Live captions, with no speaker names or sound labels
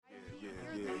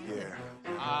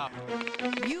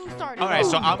You started. All right,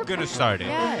 so I'm gonna start it.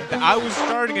 Yes. I was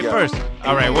starting it first.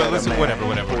 All right, well, listen, whatever.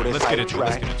 Let's get into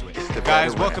it.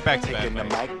 Guys, welcome back to Bad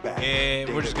Mike.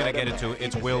 And we're just gonna get into it.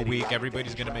 It's Will Week.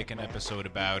 Everybody's gonna make an episode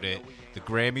about it. The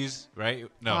Grammys, right?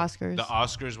 No, Oscars. The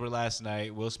Oscars were last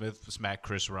night. Will Smith smacked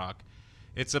Chris Rock.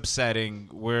 It's upsetting.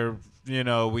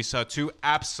 We saw two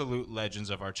absolute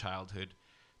legends of our childhood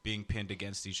being pinned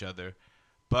against each other.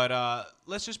 But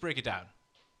let's just break it down.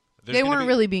 They weren't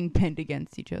really being pinned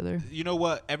against each other. You know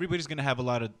what? Everybody's going to have a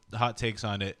lot of hot takes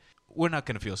on it. We're not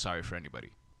going to feel sorry for anybody.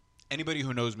 Anybody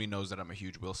who knows me knows that I'm a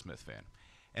huge Will Smith fan.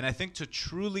 And I think to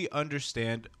truly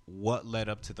understand what led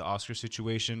up to the Oscar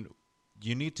situation,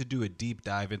 you need to do a deep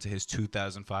dive into his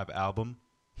 2005 album,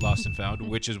 Lost and Found,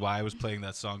 which is why I was playing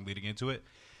that song leading into it.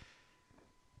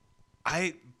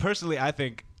 I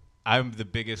think I'm the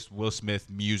biggest Will Smith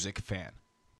music fan.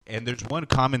 And there's one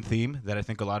common theme that I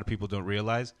think a lot of people don't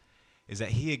realize is that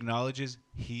he acknowledges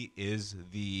he is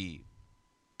the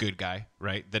good guy,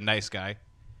 right? The nice guy.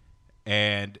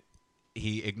 And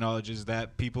he acknowledges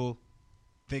that people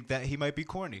think that he might be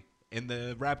corny in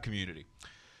the rap community.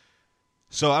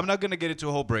 So I'm not going to get into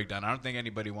a whole breakdown. I don't think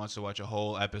anybody wants to watch a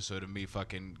whole episode of me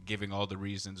fucking giving all the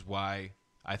reasons why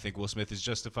I think Will Smith is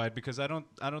justified, because I don't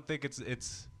think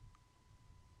it's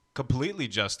completely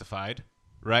justified,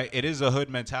 right? It is a hood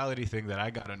mentality thing that I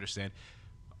got to understand.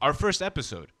 Our first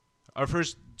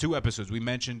two episodes, we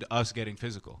mentioned us getting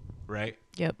physical, right?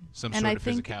 Yep. Some and sort I of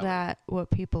think physicality. that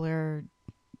what people are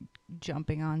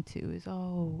jumping onto is,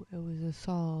 it was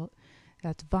assault.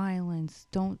 That's violence.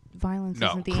 Violence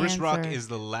isn't the answer. No, Chris Rock is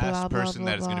the last person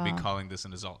that is going to be blah. calling this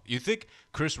an assault. You think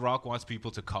Chris Rock wants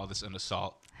people to call this an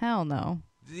assault? Hell no.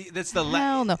 That's the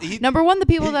Hell no. Number one, the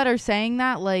people that are saying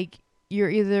that, like, you're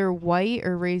either white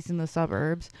or raised in the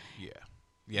suburbs.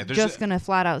 Yeah. Just going to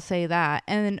flat out say that.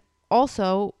 And then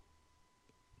also,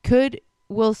 could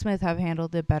Will Smith have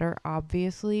handled it better?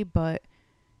 Obviously. But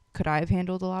could I have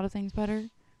handled a lot of things better?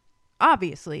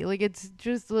 Obviously. Like, it's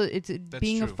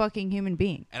being true. a fucking human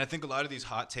being. And I think a lot of these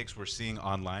hot takes we're seeing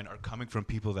online are coming from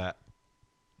people that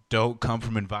don't come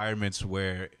from environments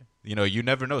where, you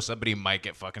never know. Somebody might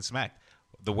get fucking smacked.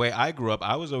 The way I grew up,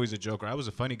 I was always a joker. I was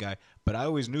a funny guy, but I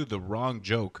always knew the wrong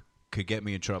joke could get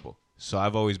me in trouble. So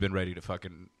I've always been ready to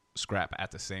fucking scrap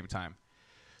at the same time.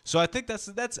 So I think that's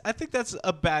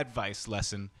a bad vice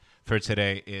lesson for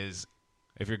today is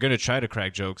if you're going to try to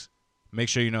crack jokes, make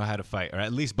sure you know how to fight or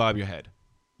at least bob your head,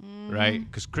 right?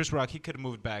 Because Chris Rock, he could have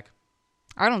moved back.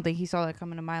 I don't think he saw that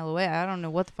coming a mile away. I don't know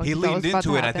what the fuck he leaned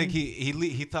into it. I think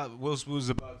he thought Will was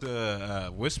about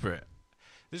to whisper it.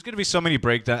 There's going to be so many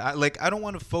breakdowns. I don't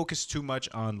want to focus too much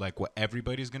on like what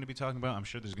everybody's going to be talking about. I'm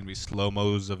sure there's going to be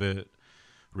slow-mos of it,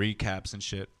 recaps and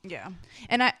shit. Yeah.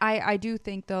 And I do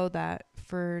think, though, that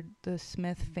for the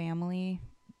Smith family,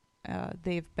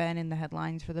 they've been in the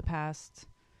headlines for the past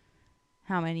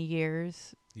how many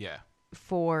years? Yeah.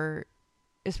 For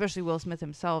especially Will Smith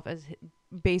himself as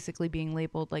basically being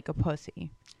labeled like a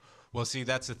pussy. Well, see,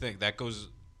 that's the thing. That goes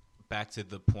back to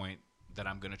the point that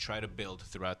I'm going to try to build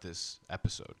throughout this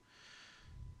episode.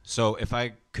 So if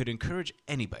I could encourage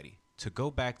anybody to go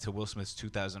back to Will Smith's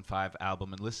 2005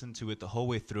 album and listen to it the whole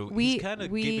way through, he's kind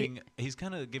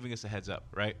of giving us a heads up,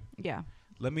 right? Yeah.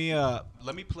 Let me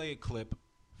play a clip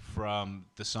from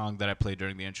the song that I played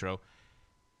during the intro.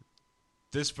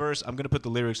 This verse, I'm going to put the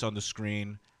lyrics on the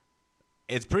screen.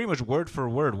 It's pretty much word for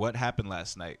word what happened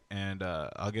last night, and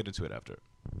I'll get into it after.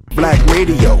 Black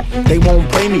radio, they won't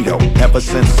play me though. Ever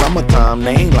since summertime,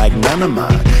 they ain't like none of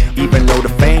mine. Even though the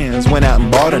fans went out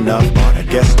and bought enough, I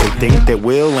guess they think that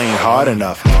Will ain't hard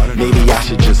enough. Maybe I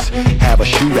should just have a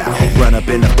shootout, run up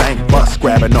in the bank bus,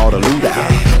 grabbing all the loot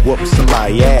out, whoop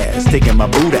somebody's ass, taking my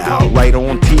boot out, right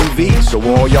on TV, so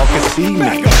all y'all can see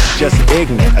me. Just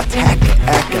ignorant, attacking,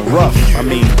 acting rough. I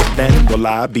mean, then will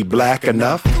I be black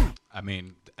enough? I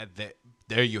mean,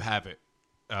 there you have it.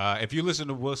 If you listen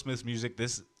to Will Smith's music,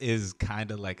 this is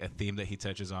kind of like a theme that he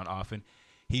touches on often.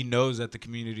 He knows that the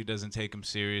community doesn't take him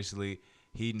seriously.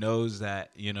 He knows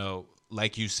that,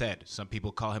 like you said, some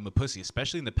people call him a pussy,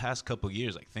 especially in the past couple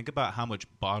years. Like, think about how much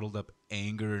bottled up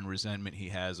anger and resentment he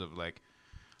has of, like,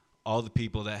 all the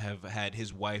people that have had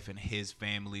his wife and his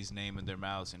family's name in their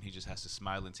mouths, and he just has to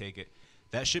smile and take it.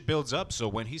 That shit builds up. So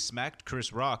when he smacked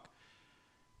Chris Rock,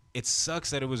 it sucks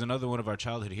that it was another one of our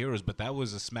childhood heroes, but that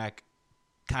was a smack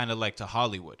kind of like to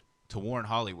Hollywood, to warn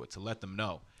Hollywood, to let them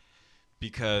know.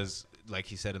 Because, like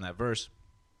he said in that verse,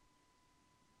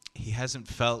 he hasn't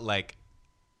felt like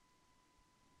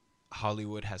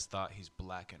Hollywood has thought he's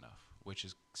black enough, which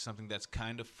is something that's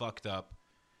kind of fucked up.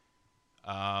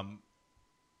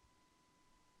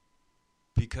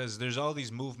 Because there's all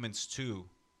these movements, too,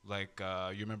 Like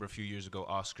you remember a few years ago,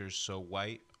 Oscars So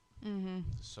White. Mm-hmm.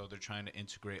 So they're trying to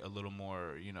integrate a little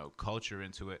more, culture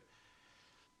into it.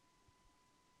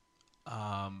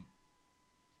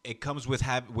 It comes with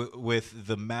with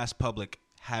the mass public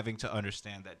having to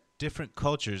understand that different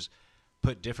cultures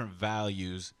put different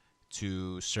values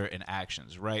to certain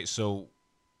actions, right? So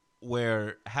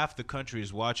where half the country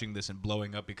is watching this and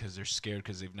blowing up because they're scared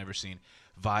because they've never seen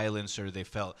violence or they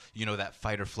felt, that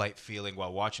fight or flight feeling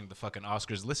while watching the fucking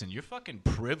Oscars. Listen, you're fucking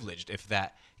privileged if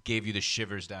that gave you the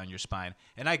shivers down your spine.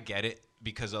 And I get it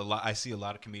because I see a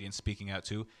lot of comedians speaking out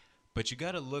too, but you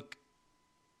got to look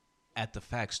at the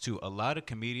facts too. A lot of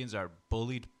comedians are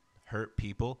bullied, hurt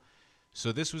people.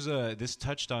 So this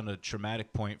touched on a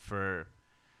traumatic point for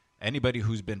anybody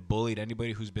who's been bullied,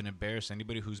 anybody who's been embarrassed,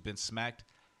 anybody who's been smacked.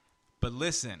 But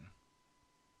listen,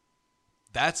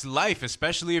 that's life,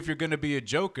 especially if you're going to be a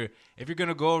joker. If you're going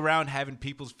to go around having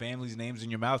people's families' names in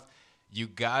your mouth, you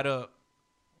got to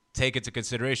take it to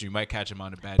consideration. You might catch him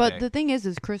on a bad day. But the thing is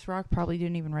Chris Rock probably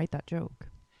didn't even write that joke.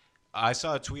 I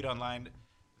saw a tweet online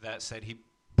that said he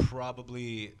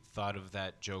probably thought of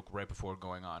that joke right before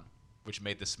going on, which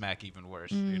made the smack even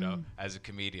worse, as a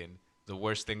comedian. The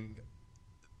worst thing,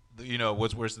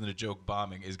 what's worse than the joke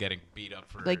bombing is getting beat up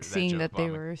for like seeing that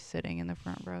bombing. They were sitting in the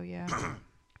front row, yeah.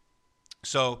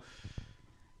 So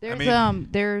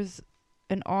there's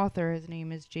an author, his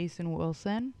name is Jason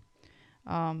Wilson,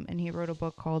 and he wrote a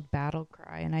book called Battle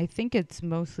Cry, and I think it's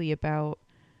mostly about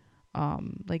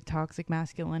like toxic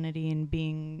masculinity and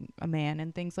being a man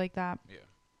and things like that. Yeah.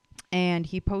 And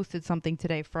he posted something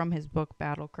today from his book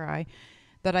Battle Cry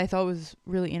that I thought was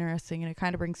really interesting, and it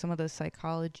kind of brings some of the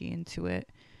psychology into it.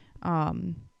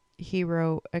 He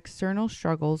wrote, external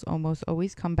struggles almost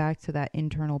always come back to that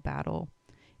internal battle.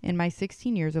 In my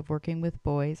 16 years of working with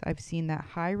boys, I've seen that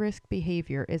high-risk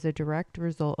behavior is a direct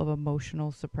result of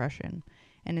emotional suppression,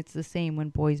 and it's the same when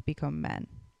boys become men.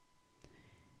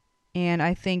 And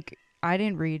I think, I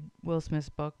didn't read Will Smith's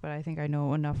book, but I think I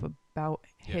know enough about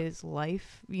his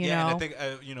life, you know. And I think,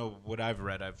 what I've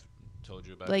read, I've told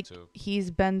you about it too. He's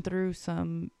been through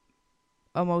some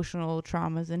emotional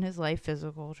traumas in his life,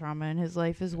 physical trauma in his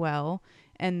life as well.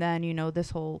 And then,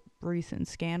 this whole recent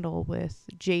scandal with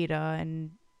Jada,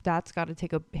 and that's got to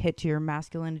take a hit to your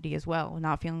masculinity as well.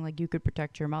 Not feeling like you could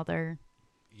protect your mother.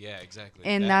 Yeah, exactly.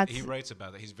 And he writes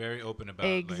about that. He's very open about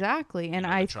exactly. and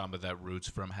the trauma that roots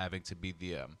from having to be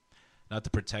the not the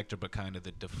protector, but kind of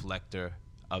the deflector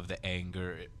of the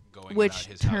anger going, which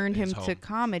his turned his him home. to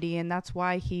comedy, and that's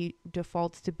why he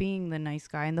defaults to being the nice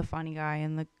guy and the funny guy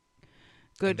and the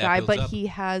good guy. But he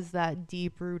has that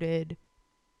deep-rooted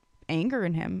anger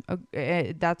in him.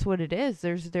 That's what it is.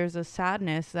 There's a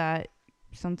sadness that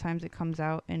sometimes it comes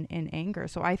out in anger.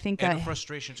 So I think and that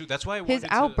frustration too. That's why his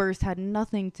outburst had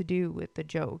nothing to do with the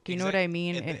joke. You know what I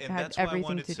mean? It had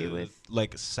everything to do with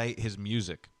cite his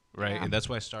music, right? Yeah. And that's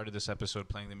why I started this episode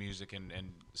playing the music and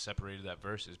separated that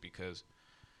verses because,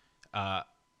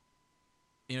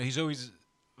 he's always,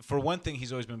 for one thing,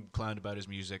 he's always been clowned about his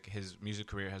music. His music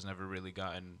career has never really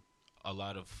gotten a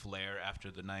lot of flair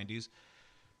after the 90s,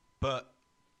 but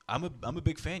I'm a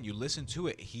big fan. You listen to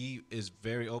it. He is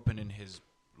very open in his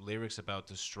lyrics about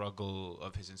the struggle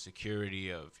of his insecurity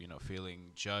of,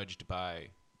 feeling judged by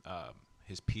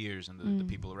his peers and the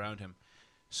people around him.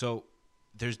 So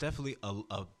there's definitely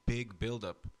a big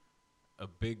buildup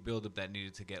that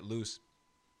needed to get loose.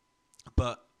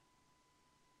 But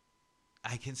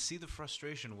I can see the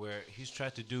frustration where he's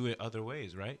tried to do it other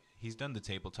ways, right? He's done the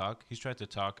table talk. He's tried to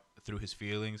talk through his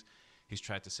feelings. He's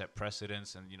tried to set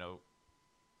precedents and,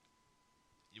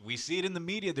 we see it in the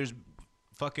media. There's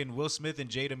fucking Will Smith and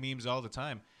Jada memes all the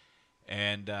time.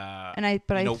 And I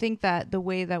think that the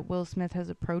way that Will Smith has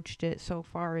approached it so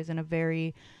far is in a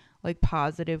very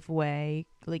positive way,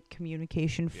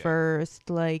 communication first,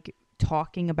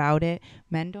 talking about it.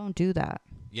 Men don't do that.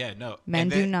 Yeah, no. Men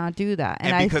do not do that.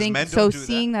 And I think so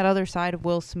seeing that other side of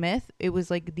Will Smith, it was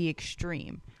the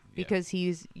extreme because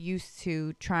he's used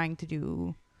to trying to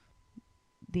do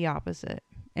the opposite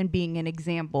and being an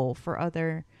example for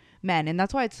other men. And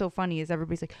that's why it's so funny is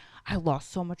everybody's like, I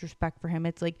lost so much respect for him.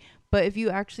 It's but if you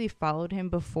actually followed him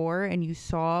before and you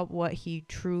saw what he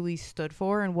truly stood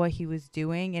for and what he was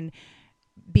doing and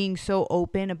being so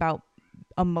open about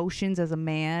emotions as a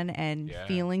man and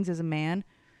feelings as a man,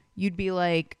 you'd be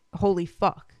like, holy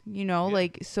fuck,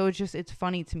 so it's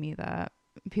funny to me that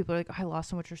people are like, I lost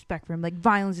so much respect for him.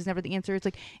 Violence is never the answer. It's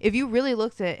if you really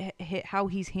looked at how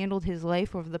he's handled his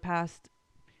life over the past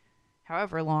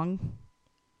however long,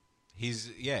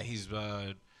 he's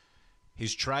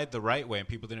tried the right way and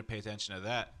people didn't pay attention to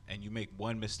that, and you make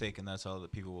one mistake and that's all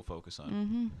that people will focus on.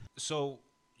 Mm-hmm. So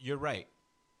you're right.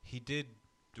 he did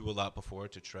do a lot before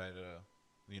to try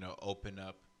to, open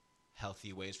up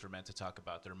healthy ways for men to talk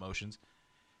about their emotions.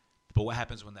 But what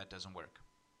happens when that doesn't work?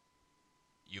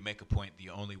 You make a point the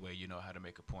only way you know how to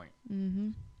make a point. Mm-hmm.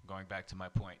 Going back to my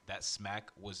point, that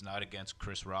smack was not against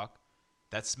Chris Rock.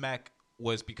 That smack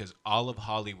was because all of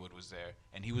Hollywood was there,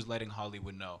 and he was letting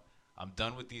Hollywood know, I'm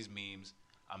done with these memes.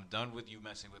 I'm done with you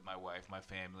messing with my wife, my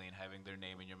family, and having their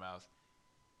name in your mouth.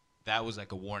 That was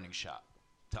like a warning shot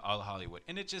to all of Hollywood.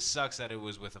 And it just sucks that it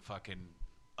was with a fucking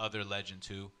other legend,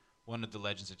 too. One of the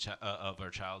legends of our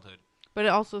childhood. But it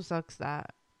also sucks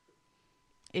that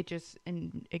it just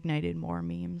ignited more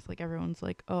memes. Like, everyone's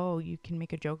like, oh, you can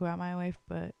make a joke about my wife,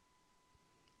 but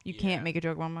you can't make a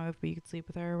joke about my wife, but you can sleep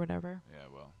with her or whatever. Yeah,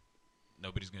 well,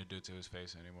 nobody's going to do it to his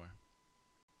face anymore.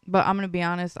 But I'm going to be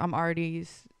honest, I'm already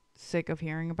sick of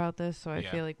hearing about this, so I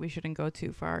feel like we shouldn't go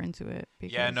too far into it.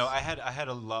 Yeah, no, I had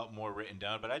a lot more written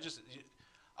down, but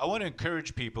I want to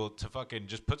encourage people to fucking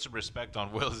just put some respect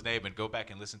on Will's name and go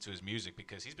back and listen to his music,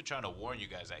 because he's been trying to warn you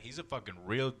guys that he's a fucking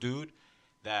real dude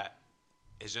that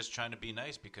is just trying to be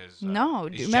nice, because he's remember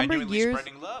genuinely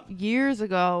spreading love. Years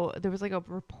ago, there was like a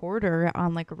reporter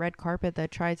on like a red carpet that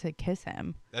tried to kiss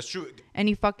him. That's true. And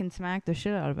he fucking smacked the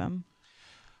shit out of him.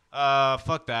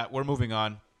 Fuck that. We're moving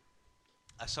on.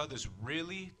 I saw this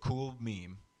really cool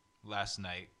meme last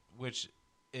night, which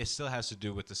it still has to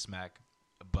do with the smack,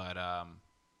 but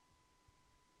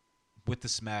with the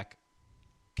smack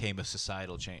came a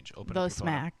societal change. Open up your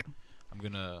smack.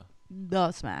 Phone.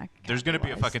 The smack. There's gonna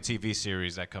be a fucking TV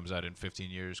series that comes out in 15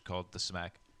 years called The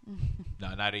Smack.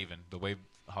 No, not even. The way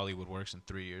Hollywood works in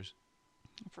 3 years.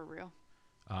 For real.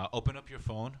 Open up your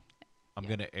phone. I'm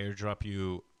gonna airdrop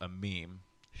you a meme.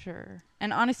 Sure.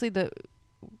 And honestly,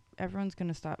 everyone's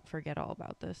going to forget all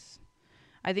about this.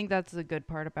 I think that's the good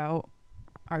part about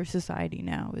our society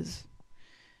now is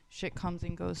shit comes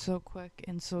and goes so quick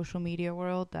in social media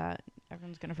world that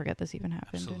everyone's going to forget this even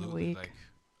happened in a week. Like,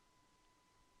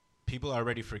 people are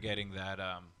already forgetting that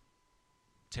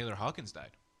Taylor Hawkins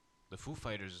died, the Foo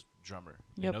Fighters drummer.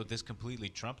 Yep. This completely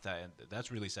trumped that, and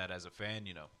that's really sad as a fan.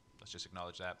 Let's just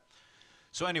acknowledge that.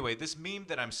 So anyway, this meme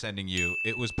that I'm sending you,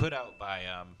 it was put out by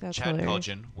Chad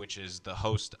Kultgen, which is the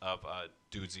host of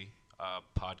Dudesy, a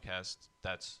podcast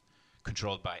that's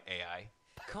controlled by AI.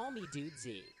 Call me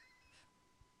Dudesy.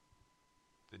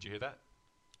 Did you hear that?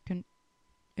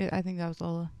 I think that was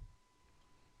Lola.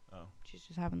 Oh. She's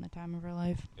just having the time of her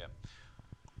life. Yeah.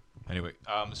 Anyway,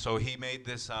 so he made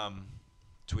this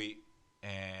tweet,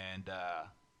 and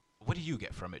what do you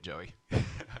get from it, Joey?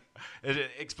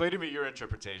 Explain to me your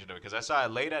interpretation of it, because I saw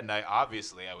it late at night.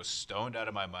 Obviously, I was stoned out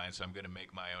of my mind, so I'm going to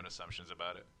make my own assumptions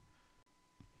about it.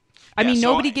 I mean,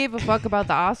 nobody gave a fuck about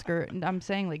the Oscar. I'm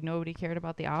saying, like, nobody cared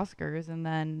about the Oscars, and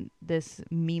then this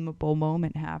memeable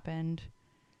moment happened.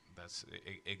 That's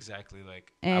exactly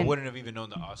like, I wouldn't have even known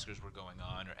the Oscars were going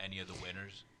on or any of the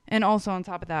winners. And also, on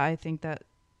top of that, I think that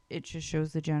it just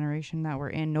shows the generation that we're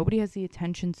in. Nobody has the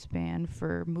attention span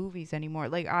for movies anymore.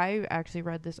 Like, I actually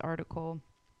read this article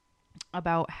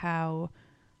about how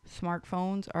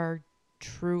smartphones are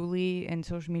truly, and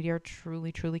social media are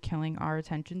truly killing our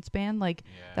attention span. Like,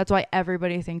 that's why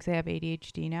everybody thinks they have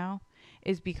ADHD now,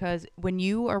 is because when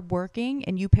you are working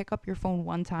and you pick up your phone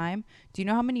one time, do you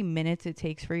know how many minutes it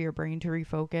takes for your brain to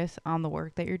refocus on the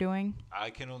work that you're doing? I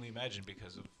can only imagine,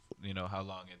 because of how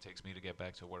long it takes me to get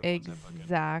back to work.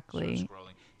 Exactly.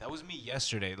 Scrolling. That was me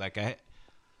yesterday. Like,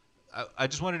 I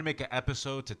just wanted to make an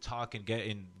episode to talk and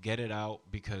get it out,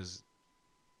 because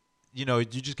you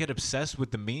just get obsessed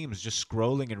with the memes, just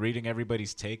scrolling and reading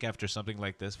everybody's take after something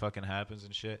like this fucking happens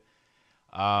and shit.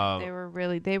 They were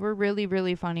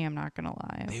really funny. I'm not gonna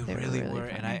lie. They really were,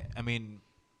 funny. And I mean,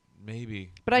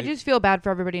 maybe. But I just feel bad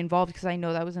for everybody involved, because I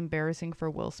know that was embarrassing for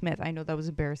Will Smith. I know that was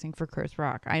embarrassing for Chris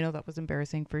Rock. I know that was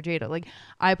embarrassing for Jada. Like,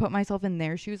 I put myself in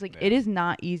their shoes. Like, it is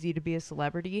not easy to be a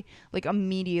celebrity. Like,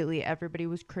 immediately everybody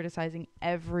was criticizing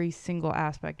every single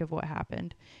aspect of what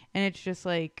happened, and it's just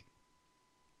like,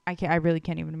 I really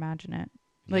can't even imagine it.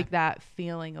 Like, that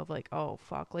feeling of like, oh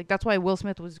fuck. Like, that's why Will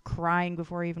Smith was crying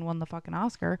before he even won the fucking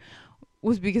Oscar,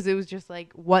 was because it was just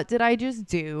like, what did I just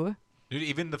do? Dude,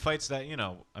 even the fights that,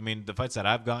 the fights that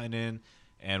I've gotten in,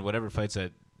 and whatever fights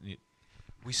that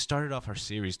we started off our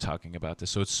series talking about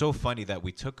this. So it's so funny that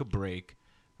we took a break,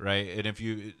 right? And if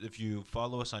you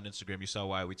follow us on Instagram, you saw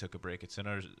why we took a break. It's in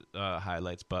our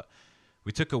highlights, but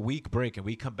we took a week break, and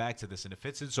we come back to this, and it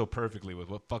fits in so perfectly with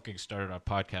what fucking started our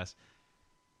podcast.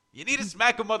 You need to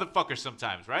smack a motherfucker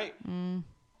sometimes, right? Mm.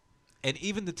 And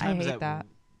even the times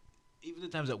even the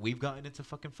times that we've gotten into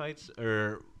fucking fights,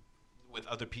 or with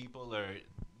other people, or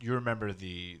you remember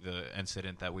the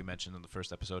incident that we mentioned in the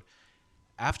first episode.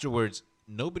 Afterwards,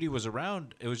 nobody was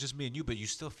around. It was just me and you, but you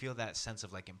still feel that sense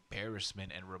of like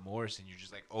embarrassment and remorse, and you're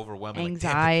just like overwhelmed.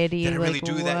 Anxiety, like, did I really like,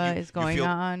 do that? what is going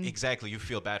on? Exactly. You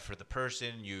feel bad for the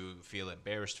person. You feel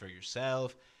embarrassed for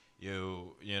yourself.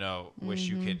 You know, wish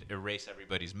you could erase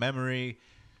everybody's memory,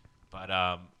 but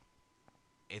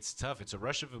it's tough. It's a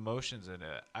rush of emotions, and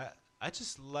I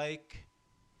just like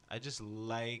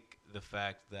the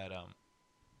fact that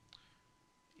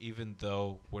even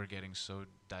though we're getting so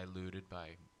diluted by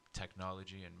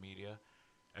technology and media,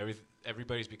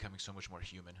 everybody's becoming so much more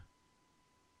human.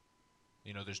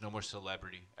 You know, there's no more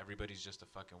celebrity. Everybody's just a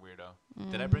fucking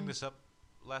weirdo. Did I bring this up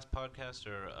last podcast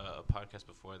or a podcast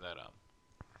before that?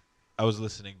 I was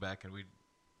listening back and we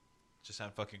just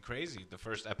sound fucking crazy. The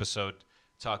first episode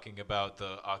talking about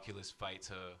the Oculus fight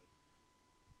to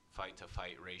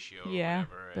fight ratio. Yeah, or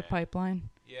whatever, the pipeline.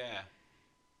 Yeah.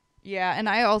 Yeah, and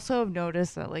I also have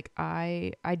noticed that, like,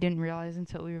 I didn't realize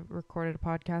until we recorded a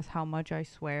podcast how much I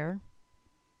swear.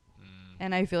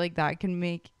 And I feel like that can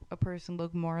make a person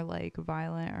look more, like,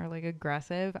 violent or, like,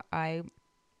 aggressive. I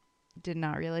did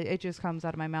not realize. It just comes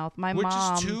out of my mouth. We're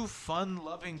just two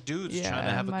fun-loving dudes trying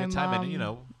to have a good time. And, you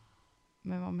know.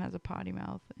 My mom has a potty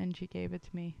mouth, and she gave it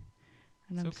to me.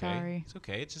 And I'm okay. sorry. It's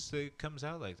okay. It just comes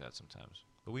out like that sometimes.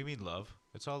 But we mean love.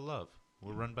 It's all love.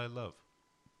 We're run by love.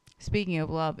 Speaking of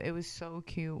love, it was so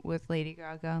cute with Lady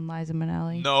Gaga and Liza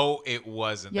Minnelli. No, it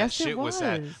wasn't. Yes, that shit it was.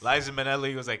 sad. Liza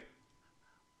Minnelli was like,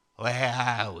 "Where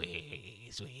are we,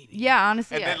 sweetie?" Yeah,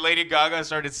 honestly. And then Lady Gaga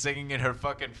started singing in her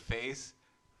fucking face.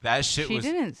 That shit she was.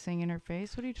 She didn't sing in her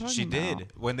face. What are you talking she about? She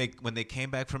did when they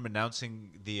came back from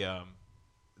announcing the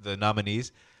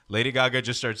nominees. Lady Gaga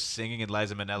just starts singing in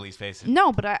Liza Minnelli's face.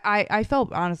 No, but I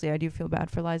felt, honestly, I do feel bad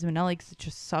for Liza Minnelli because it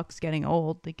just sucks getting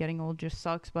old. Like, getting old just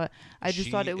sucks. But I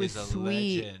just thought it was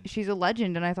sweet. Legend. She's a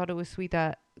legend, and I thought it was sweet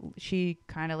that she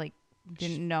kind of, like,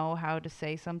 didn't know how to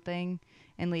say something.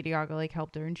 And Lady Gaga, like,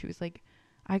 helped her, and she was like,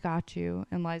 "I got you."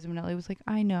 And Liza Minnelli was like,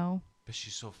 "I know." But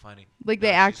she's so funny. Like,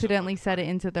 they accidentally said it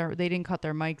into they didn't cut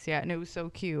their mics yet, and it was so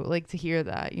cute, like, to hear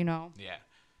that, you know? Yeah.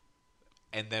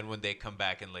 And then when they come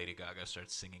back and Lady Gaga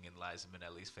starts singing in Liza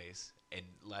Minnelli's face, and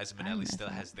Liza Minnelli still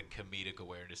has the comedic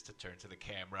awareness to turn to the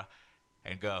camera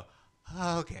and go,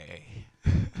 "Okay."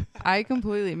 I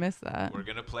completely missed that. We're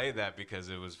going to play that because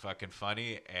it was fucking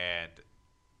funny. And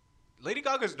Lady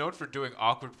Gaga's known for doing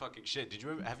awkward fucking shit.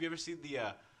 Have you ever seen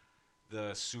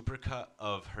the supercut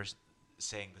of her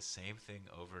saying the same thing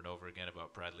over and over again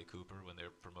about Bradley Cooper when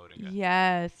they're promoting it?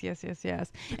 Yes.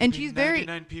 And she's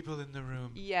 99 people in the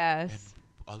room. Yes. And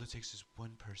all it takes is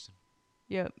one person.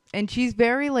 Yep. And she's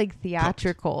very, like,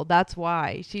 theatrical. Cooked. That's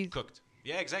why. She's cooked.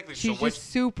 Yeah, exactly. She's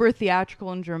just super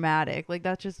theatrical and dramatic. Like,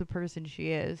 that's just the person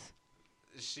she is.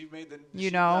 She made the...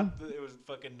 it was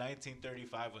fucking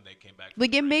 1935 when they came back.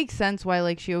 Like, it makes sense why,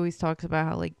 like, she always talks about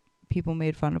how, like, people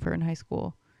made fun of her in high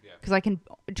school. Yeah. Because I can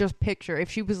just picture, if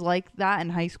she was like that in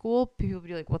high school, people would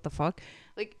be like, what the fuck?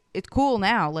 Like, it's cool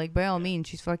now. Like, by all means,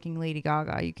 she's fucking Lady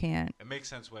Gaga. You can't... It makes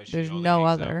sense why there's no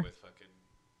other. Out with fucking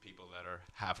people that are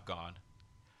half gone.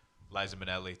 Liza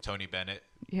Minnelli, Tony Bennett.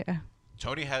 Yeah.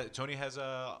 Tony has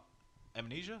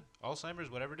amnesia, Alzheimer's,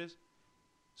 whatever it is.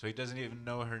 So he doesn't even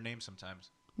know her name sometimes.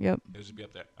 Yep. He'll just be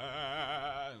up there.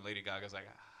 And Lady Gaga's like,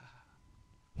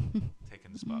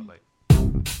 taking the spotlight.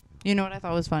 You know what I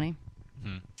thought was funny?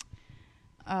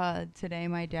 Today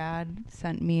my dad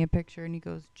sent me a picture and he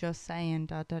goes, "Just saying, ...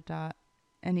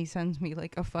 And he sends me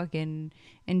like a fucking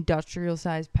industrial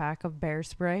sized pack of bear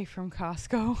spray from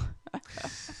Costco.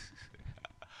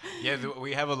 Yeah,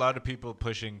 we have a lot of people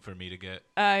pushing for me to get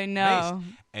I know.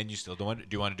 Mace. And you still don't want to?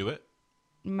 Do you want to do it?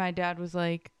 My dad was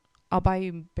like, "I'll buy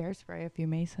you bear spray if you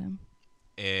mace him."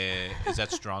 Is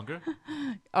that stronger?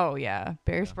 Oh yeah,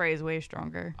 bear spray is way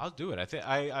stronger. I'll do it.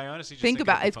 I honestly just think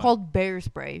about it. It's called bear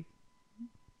spray.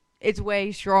 It's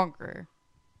way stronger.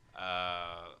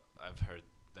 I've heard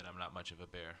that I'm not much of a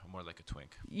bear. I'm more like a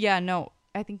twink. Yeah, no.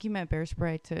 I think you meant bear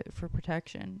spray for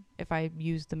protection if I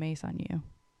used the mace on you.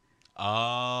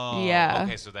 Oh. Yeah.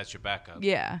 Okay, so that's your backup.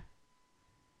 Yeah.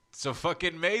 So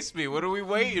fucking mace me. What are we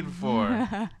waiting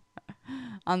for?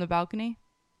 On the balcony?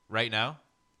 Right now?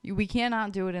 We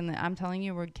cannot do it I'm telling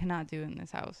you, we cannot do it in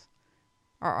this house.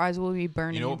 Our eyes will be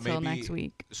burning until next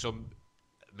week. So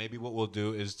maybe what we'll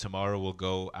do is tomorrow we'll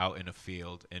go out in a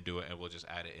field and do it, and we'll just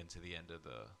add it into the end of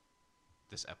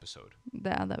this episode.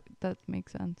 That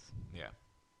makes sense. Yeah.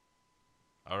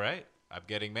 All right. I'm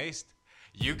getting maced.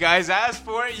 You guys asked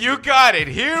for it. You got it.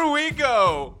 Here we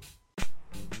go.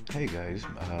 Hey guys,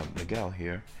 Miguel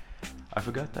here. I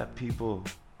forgot that people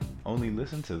only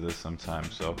listen to this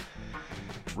sometimes. So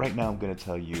right now I'm going to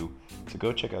tell you to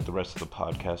go check out the rest of the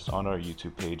podcast on our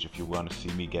YouTube page if you want to see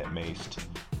me get maced.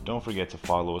 Don't forget to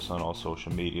follow us on all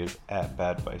social medias at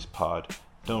Bad Vice Pod.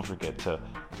 Don't forget to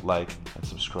like and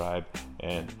subscribe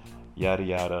and yada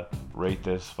yada. Rate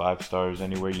this 5 stars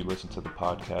anywhere you listen to the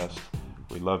podcast.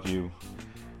 We love you.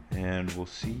 And we'll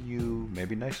see you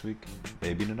maybe next week.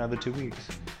 Maybe in another 2 weeks.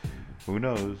 Who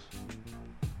knows?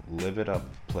 Live it up,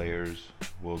 players.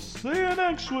 We'll see you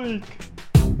next week.